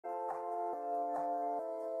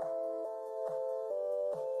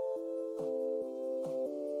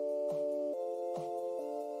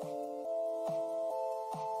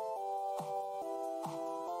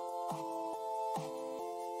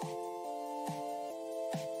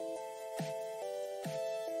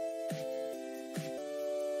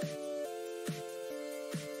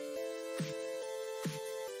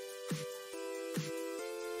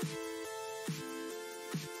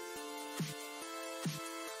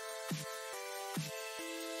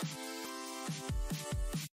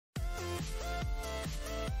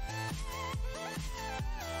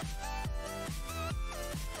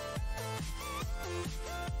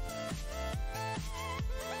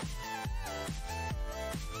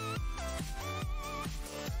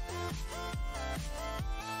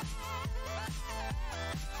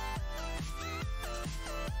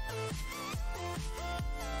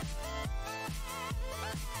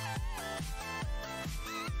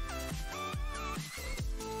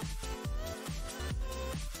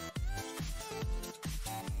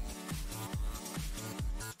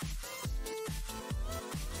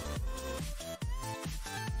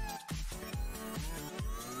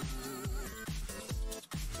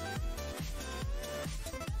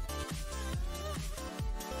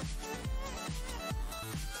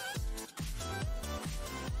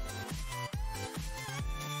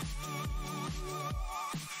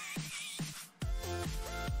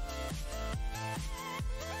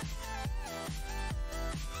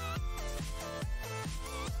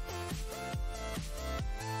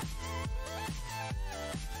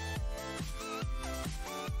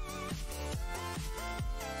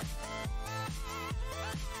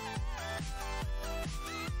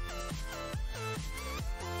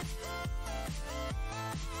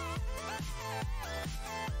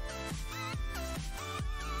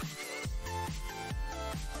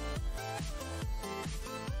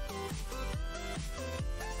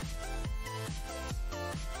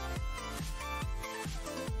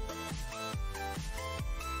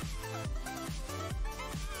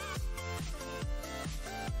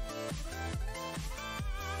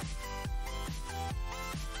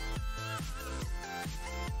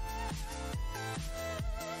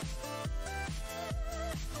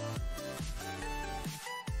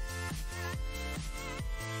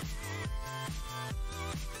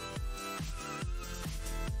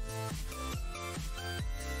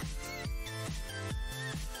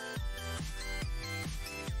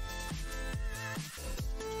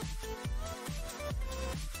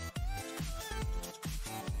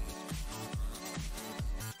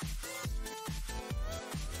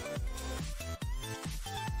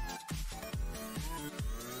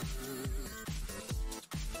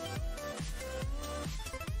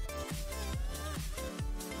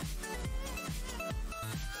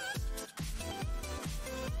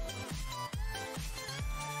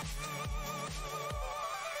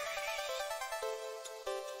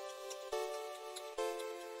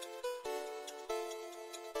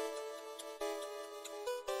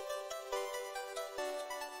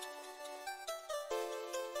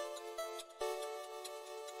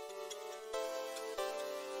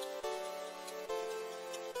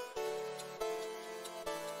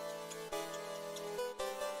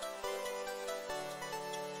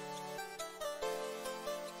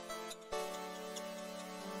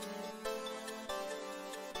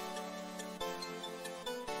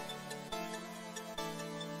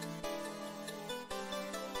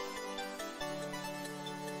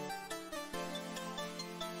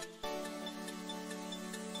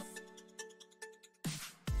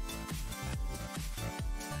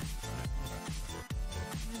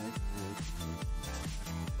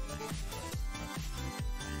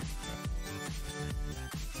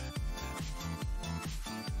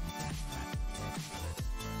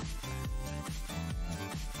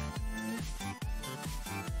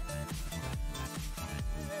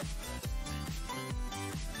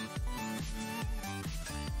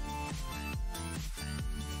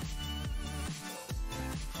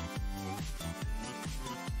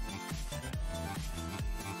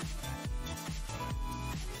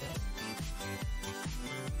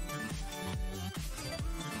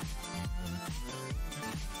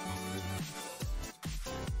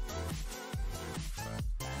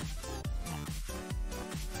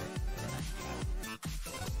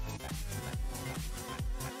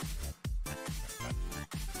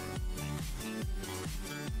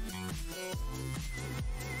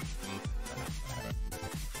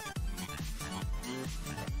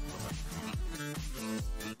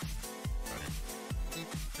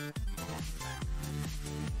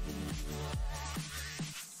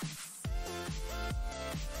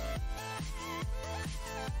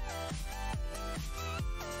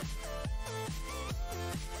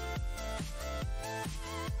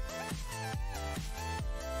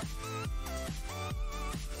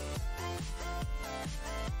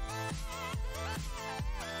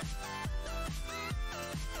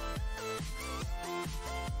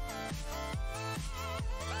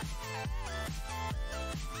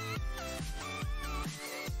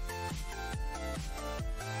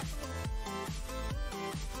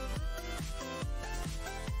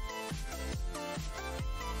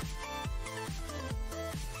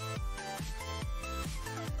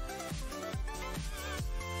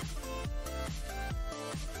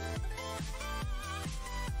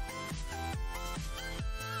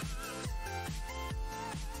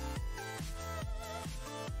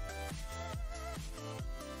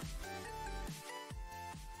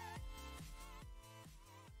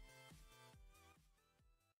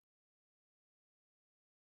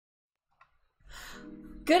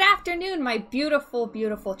Good afternoon, my beautiful,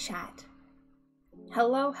 beautiful chat.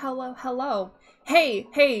 Hello, hello, hello.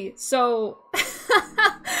 Hey, so...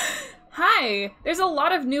 Hi! There's a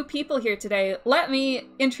lot of new people here today. Let me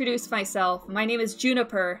introduce myself. My name is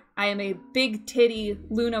Juniper. I am a big titty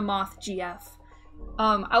Luna Moth GF.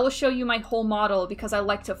 I will show you my whole model because I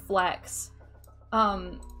like to flex.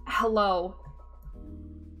 Hello.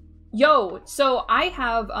 Yo, so I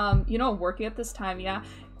have, you know, I'm working at this time, yeah?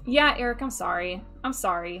 Yeah, Eric, I'm sorry. I'm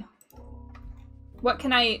sorry. What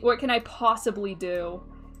can I possibly do,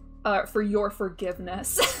 for your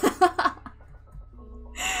forgiveness?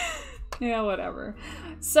 Yeah, whatever.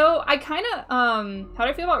 So, I kinda, how do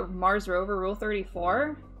I feel about Mars Rover Rule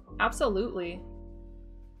 34? Absolutely.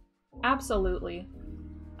 Absolutely.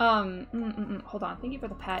 Hold on, thank you for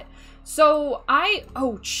the pet. So,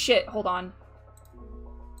 oh shit, hold on.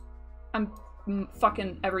 I'm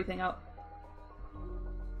fucking everything up.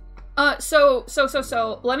 So,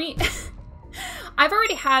 let me... I've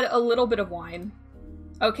already had a little bit of wine,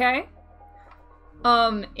 okay?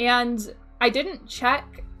 And I didn't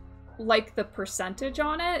check, like, the percentage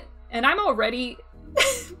on it, and I'm already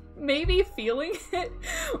maybe feeling it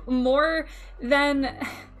more than...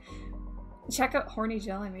 Check out horny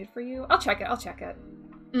gel I made for you? I'll check it.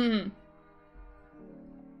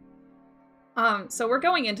 So we're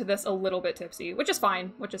going into this a little bit tipsy, which is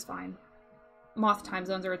fine. Moth time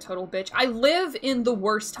zones are a total bitch. I live in the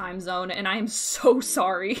worst time zone, and I am so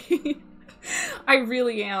sorry. I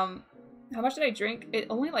really am. How much did I drink? It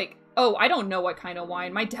only like... Oh, I don't know what kind of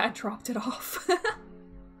wine. My dad dropped it off.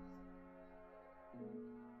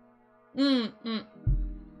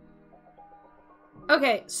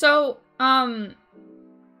 Okay, so, I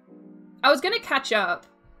was gonna catch up,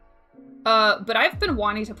 but I've been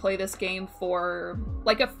wanting to play this game for,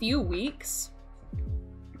 like, a few weeks.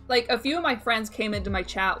 Like, a few of my friends came into my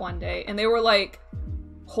chat one day, and they were like,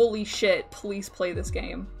 holy shit, please play this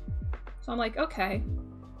game. So I'm like, okay.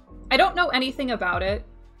 I don't know anything about it.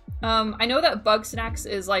 I know that bugsnax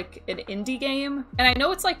is, like, an indie game, and I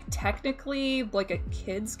know it's, like, technically, like, a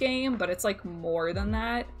kid's game, but it's, like, more than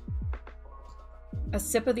that. A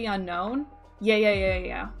sip of the unknown?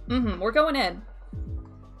 Yeah. We're going in.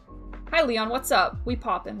 Hi, Leon, what's up? We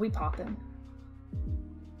poppin'.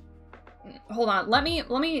 Hold on, let me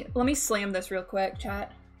slam this real quick,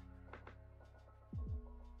 chat.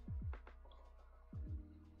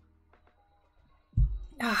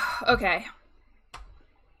 Okay.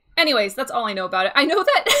 Anyways, that's all I know about it. I know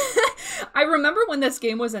that I remember when this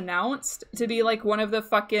game was announced to be like one of the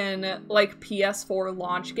fucking like PS4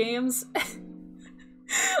 launch games.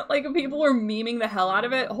 Like people were memeing the hell out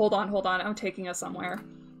of it. Hold on, I'm taking us somewhere.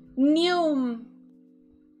 Noom.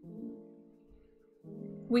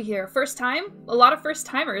 We here. First time? A lot of first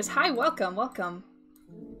timers. Hi, welcome.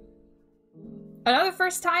 Another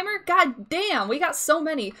first timer? God damn, we got so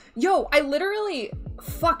many. Yo, I literally,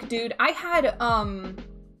 fuck dude. I had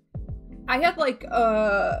like,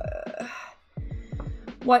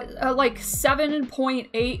 like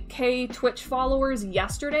 7.8k Twitch followers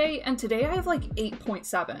yesterday, and today I have like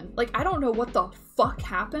 8.7. Like, I don't know what the fuck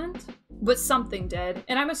happened, but something did.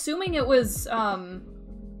 And I'm assuming it was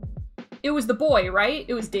the boy, right?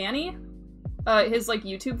 It was Danny? His, like,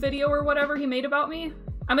 YouTube video or whatever he made about me?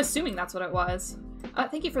 I'm assuming that's what it was.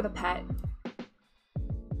 Thank you for the pet.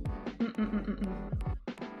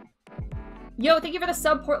 Yo, thank you for the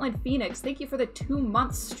sub, Portland Phoenix. Thank you for the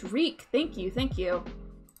 2-month streak. Thank you.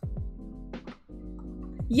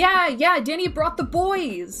 Yeah, Danny brought the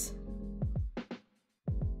boys!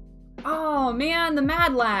 Oh, man, the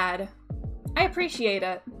mad lad. I appreciate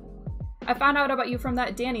it. I found out about you from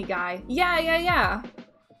that Danny guy. Yeah.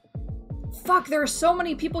 Fuck, there are so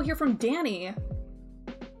many people here from Danny.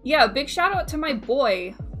 Yeah, big shout out to my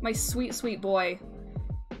boy. My sweet, sweet boy.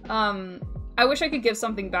 I wish I could give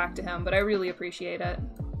something back to him, but I really appreciate it.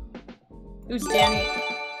 Who's Danny?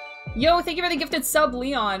 Yo, thank you for the gifted sub,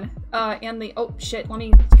 Leon. And the- oh, shit, let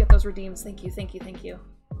me get those redeems. Thank you.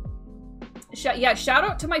 Yeah, shout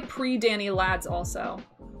out to my pre-Danny lads also.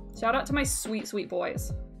 Shout out to my sweet, sweet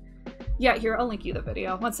boys. Yeah, here, I'll link you the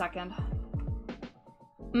video. 1 second.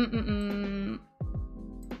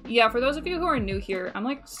 Yeah, for those of you who are new here, I'm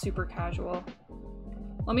like super casual.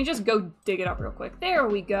 Let me just go dig it up real quick. There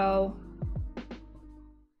we go.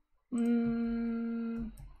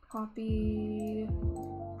 Copy.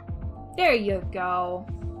 There you go.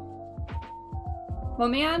 My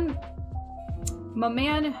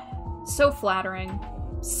man, so flattering.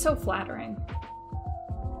 So flattering.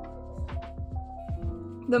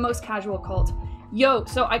 The most casual cult. Yo,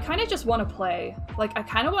 so I kind of just want to play. Like, I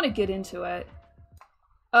kind of want to get into it.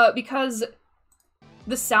 Because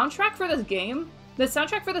the soundtrack for this game, The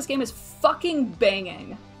soundtrack for this game is fucking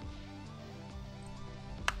banging.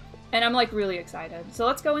 And I'm like really excited. So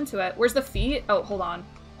let's go into it. Where's the feet? Oh, hold on.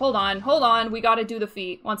 Hold on, hold on. We gotta do the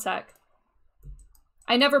feet. One sec.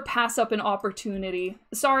 I never pass up an opportunity.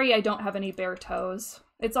 Sorry I don't have any bare toes.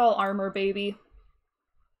 It's all armor, baby.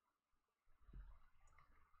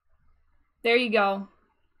 There you go.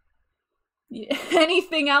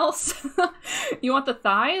 Anything else? You want the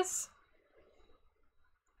thighs?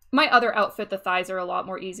 My other outfit, the thighs are a lot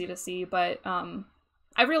more easy to see, but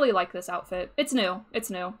I really like this outfit. It's new. It's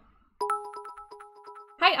new.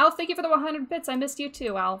 Hi, Alf. Thank you for the 100 bits. I missed you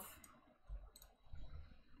too, Alf.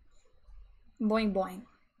 Boing, boing.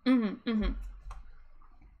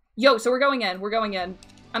 Yo, so we're going in. We're going in.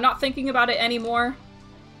 I'm not thinking about it anymore.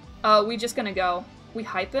 We just gonna go. We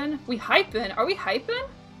hypin'? We hypin'? Are we hypin'?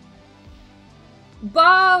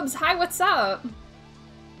 Bubs! Hi, what's up?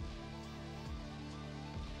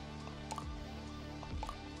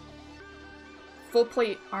 Full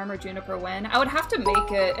plate armor Juniper win. I would have to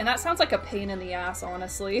make it, and that sounds like a pain in the ass,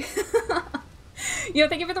 honestly. Yo,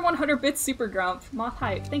 thank you for the 100 bits, Super Grump. Moth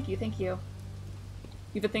hype. Thank you, thank you.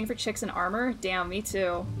 You have a thing for chicks in armor? Damn, me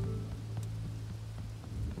too.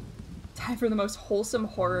 Time for the most wholesome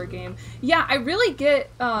horror game. Yeah, I really get,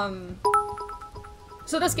 So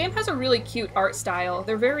this game has a really cute art style.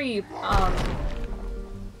 They're very,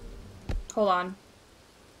 Hold on.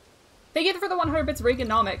 Thank you for the 100 bits,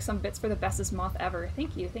 Reaganomics. Some bits for the bestest moth ever.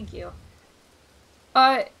 Thank you, thank you.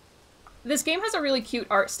 This game has a really cute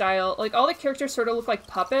art style. Like, all the characters sort of look like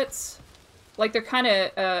puppets. Like, they're kind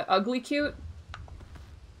of, ugly cute.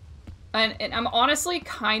 And I'm honestly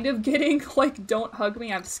kind of getting, like, don't hug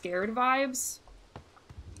me, I'm scared vibes.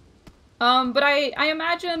 But I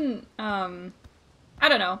imagine, I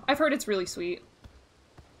don't know. I've heard it's really sweet.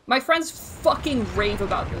 My friends fucking rave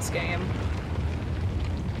about this game.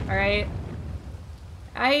 Alright.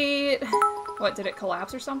 What, did it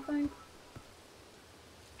collapse or something?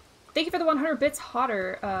 Thank you for the 100 bits,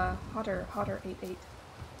 Hotter, Hotter 88.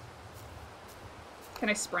 Can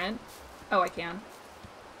I sprint? Oh, I can.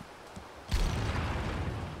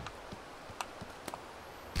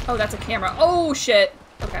 Oh, that's a camera. Oh, shit!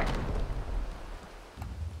 Okay.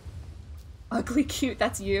 Ugly cute,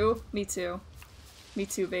 that's you? Me too. Me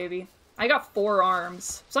too, baby. I got 4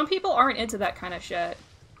 arms. Some people aren't into that kind of shit.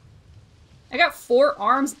 I got 4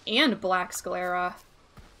 arms and black sclera.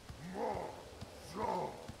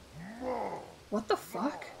 What the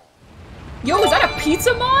fuck? Yo, is that a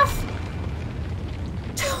pizza moth?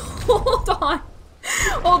 Hold on.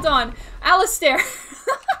 Hold on. Alistair.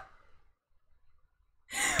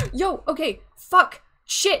 Yo, okay. Fuck.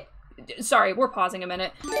 Shit. Sorry, we're pausing a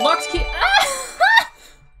minute. Locked key.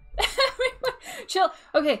 Chill.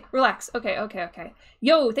 Okay, relax. Okay, okay, okay.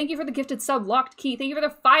 Yo, thank you for the gifted sub, Locked Key. Thank you for the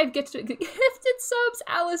 5 gifted subs,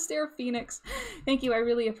 Alistair Phoenix. Thank you, I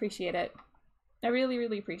really appreciate it. I really,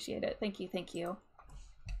 really appreciate it. Thank you, thank you.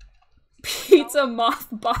 Pizza moth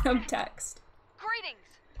bottom text.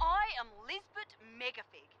 Greetings, I am Lisbeth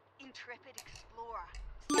Megafig, intrepid explorer.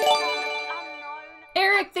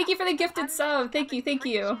 Eric, thank you for the gifted sub. Thank you, thank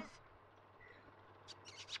you.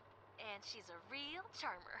 And she's a real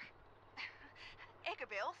charmer.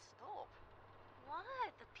 Ekabil, stop. What?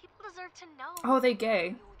 The people deserve to know. Oh, they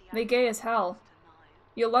gay. They gay as hell.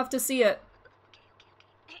 You'll love to see it.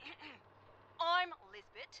 I'm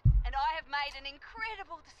Lisbeth, and I have made an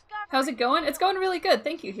incredible discovery. How's it going? It's going really good.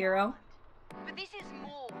 Thank you, hero. But this is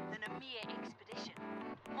more than a mere expedition.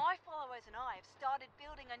 My followers and I have started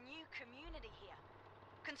building a new community here.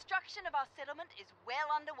 Construction of our settlement is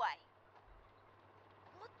well underway.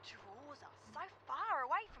 What draws us so far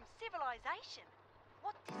away from civilization?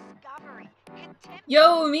 What discovery can tempt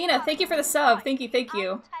Yo, Mina, thank you for the sub. Thank you, thank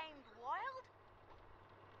you. untamed wild?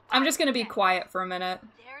 I'm just gonna be quiet for a minute.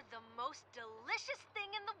 They're the most delicious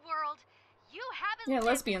thing in the world. You haven't Yeah, lived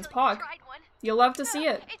lesbians, until you pog. tried one. You'll love to see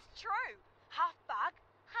it. It's true. Half bug,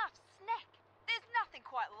 half snack. There's nothing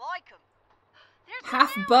quite like them.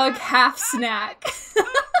 Half bug, half snack. Good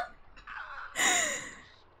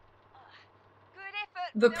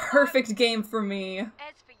effort. The perfect game for me.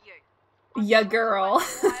 As for you, Yeah, girl.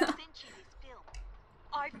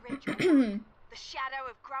 I've read your book, The Shadow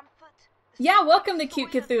of Grumpfoot. Yeah, welcome to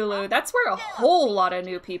Cute Cthulhu. That's where a whole lot of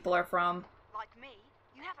new people are from. Like me,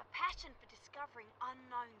 you have a passion for discovering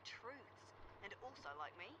unknown truths. And also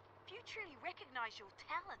like me, few truly recognize your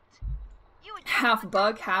talent. You would Half just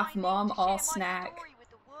bug, like half I need mom, to all share my snack. story with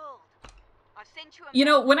the world. I've sent you a You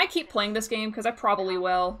know, message when I keep that playing this game, because I probably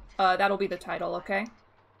will, that'll be the title, okay?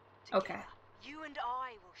 Okay. You and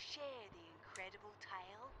I will share the incredible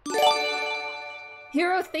tale.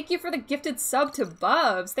 Hero, thank you for the gifted sub to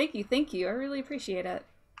Bubs. Thank you, thank you. I really appreciate it.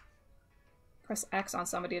 Press X on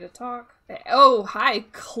somebody to talk. Oh, hi,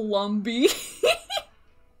 Clumby.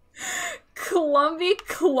 Clumby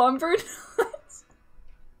Clumbered.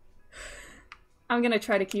 I'm gonna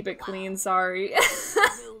try to keep it clean, sorry.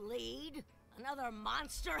 New lead? Another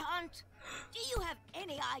monster hunt? Do you have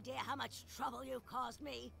any idea how much trouble you've caused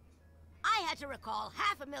me? I had to recall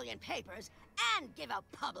 500,000 papers and give a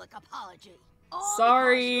public apology. All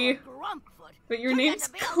sorry, Grumpfoot but your name's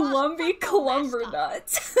Clumby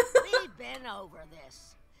Clumbernut. We've been over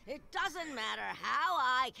this. It doesn't matter how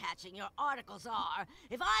eye-catching your articles are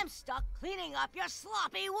if I'm stuck cleaning up your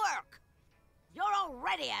sloppy work. You're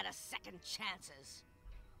already out of second chances.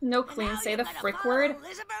 No, clean. Say the frick word.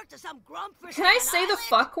 Can I say the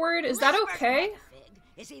fuck word? Is that okay?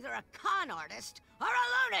 Is either a con artist or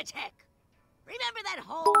a lunatic. Remember that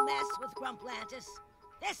whole mess with Grumplantis?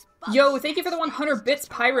 Yo, thank you for the 100 bits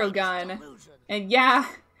pyro gun. And yeah,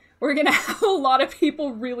 we're gonna have a lot of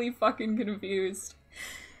people really fucking confused.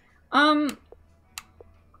 I've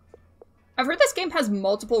heard this game has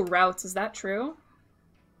multiple routes. Is that true?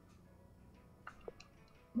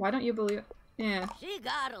 Why don't you believe it? Yeah. She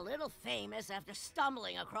got a little famous after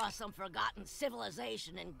stumbling across some forgotten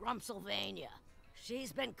civilization in Grumpsylvania.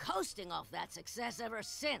 She's been coasting off that success ever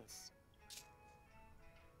since.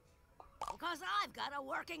 Because I've got a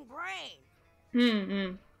working brain.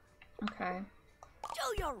 Okay.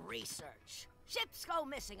 Do your research. Ships go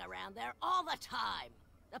missing around there all the time.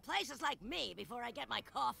 The place is like me before I get my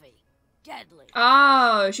coffee. Deadly.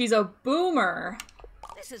 Oh, she's a boomer.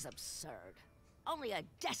 This is absurd. Only a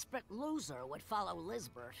desperate loser would follow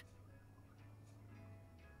Lizbert.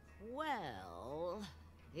 Well,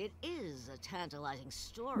 it is a tantalizing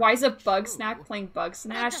story. Why is a bugsnax playing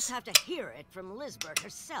bugsnax? I just have to hear it from Lizbert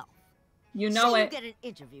herself. You know Say it. you get an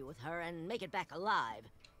interview with her and make it back alive.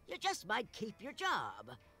 You just might keep your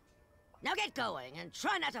job. Now get going and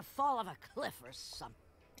try not to fall off a cliff or something.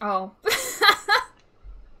 Oh.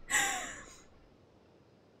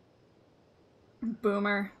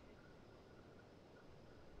 Boomer.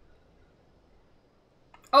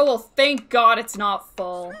 Oh, well, thank God it's not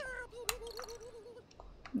full.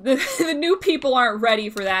 The new people aren't ready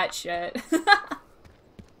for that shit.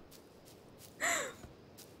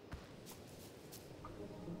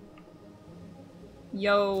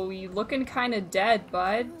 Yo, you looking kinda dead,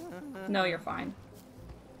 bud. No, you're fine.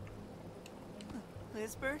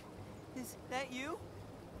 Lizbert? Is that you?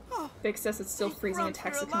 Big says it's still freezing in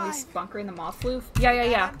Texas. Can we bunker in the moth floof?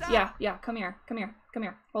 Yeah. Come here.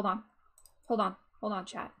 Hold on,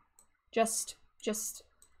 chat. Just,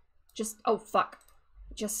 oh, fuck.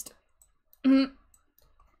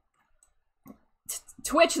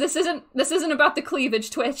 Twitch, this isn't about the cleavage,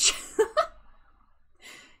 Twitch.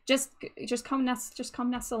 just come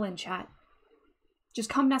nestle in, chat. Just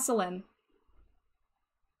come nestle in.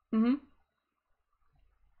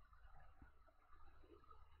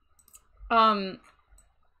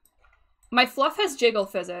 My fluff has jiggle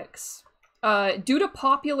physics, due to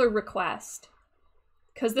popular request.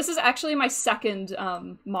 Because this is actually my second,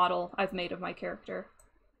 model I've made of my character.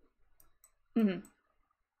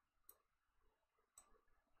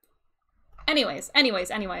 Anyways.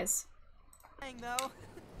 Dang, though.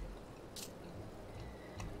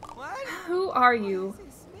 What? Who are you?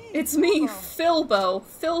 It's me, Philbo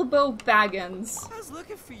Baggins. I was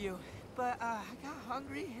looking for you, but I got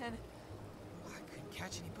hungry and I couldn't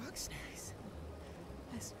catch any bugsnax.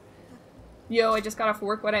 Yo, I just got off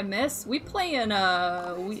work. What'd I miss? We playing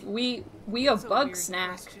we a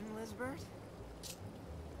bugsnax. Lizbert?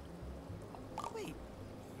 Wait,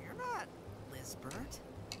 you're not Lizbert.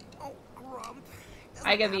 Oh, Grump.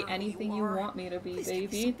 I can be anything you want me to be, Please baby.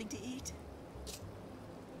 give me something to eat.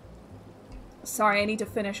 Sorry, I need to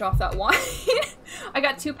finish off that wine. I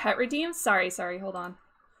got 2 pet redeems. Sorry, hold on.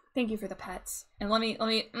 Thank you for the pets. And let me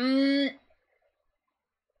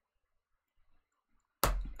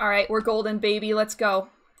Alright, we're golden, baby. Let's go.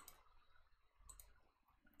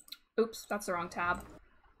 Oops, that's the wrong tab.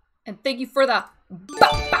 And thank you for the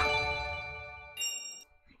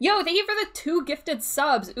Yo, thank you for the 2 gifted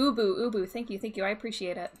subs. Ubu, thank you. I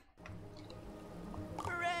appreciate it.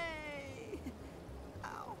 Hooray!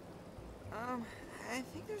 Ow. I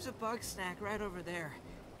think there's a bugsnax right over there.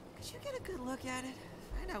 Could you get a good look at it?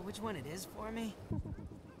 Find out which one it is for me.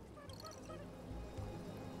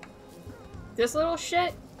 This little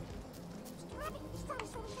shit?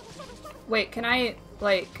 Wait, can I,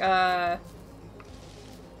 like,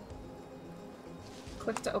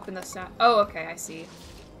 click to open this out? Oh, okay, I see.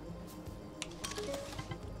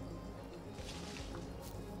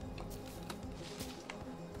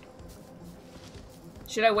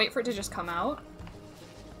 Should I wait for it to just come out?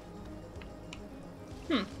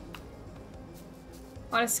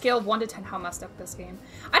 On a scale of 1 to 10, how messed up this game?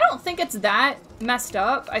 I don't think it's that messed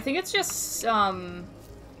up. I think it's just,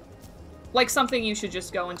 like something you should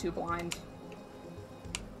just go into blind.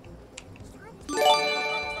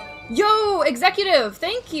 Yo, Executive!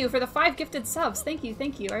 Thank you for the 5 gifted subs. Thank you,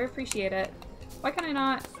 thank you. I appreciate it. Why can I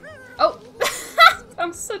not? Oh!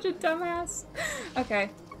 I'm such a dumbass. Okay.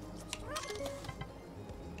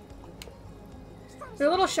 They're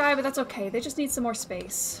a little shy, but that's okay. They just need some more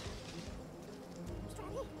space.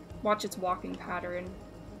 Watch its walking pattern.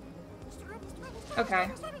 Okay.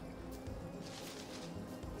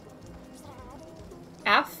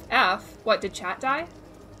 F? F? What, did chat die?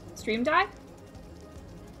 Stream die?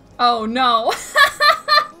 Oh no!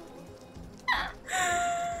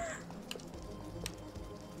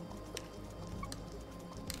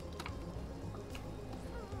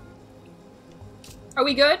 Are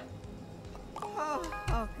we good?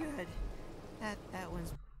 Oh, good. That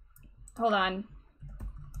one's... Hold on.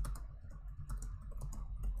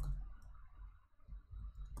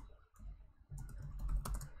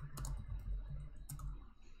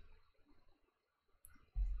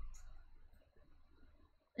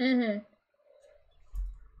 Hey,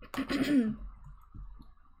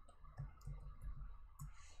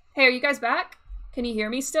 are you guys back? Can you hear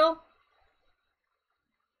me still?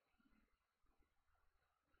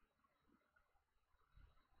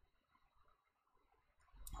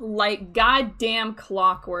 Like goddamn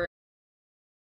clockwork.